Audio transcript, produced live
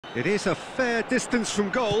It is a fair distance from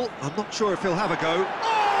goal. I'm not sure if he'll have a go.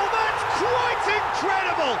 Oh, that's quite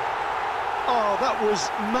incredible! Oh, that was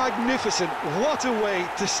magnificent. What a way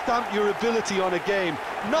to stamp your ability on a game.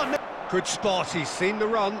 Good spot, he's seen the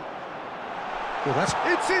run. Well, it's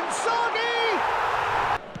Inzaghi!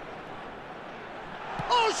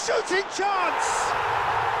 Oh, shooting chance!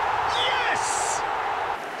 Yes!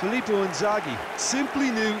 Filippo Inzaghi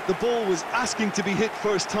simply knew the ball was asking to be hit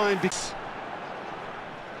first time.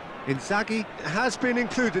 Inzaghi has been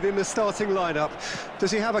included in the starting lineup.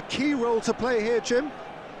 Does he have a key role to play here, Jim?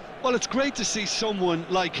 Well, it's great to see someone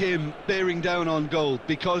like him bearing down on goal,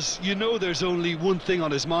 because you know there's only one thing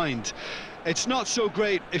on his mind. It's not so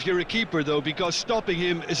great if you're a keeper, though, because stopping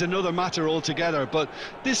him is another matter altogether. But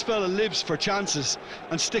this fella lives for chances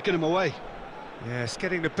and sticking him away. Yes,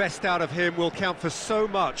 getting the best out of him will count for so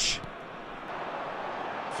much.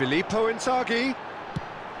 Filippo Inzaghi,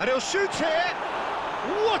 and he'll shoot here.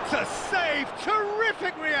 What a save!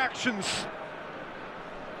 Terrific reactions.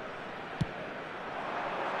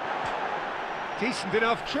 Decent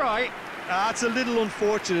enough try. That's a little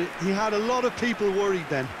unfortunate. He had a lot of people worried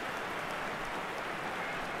then.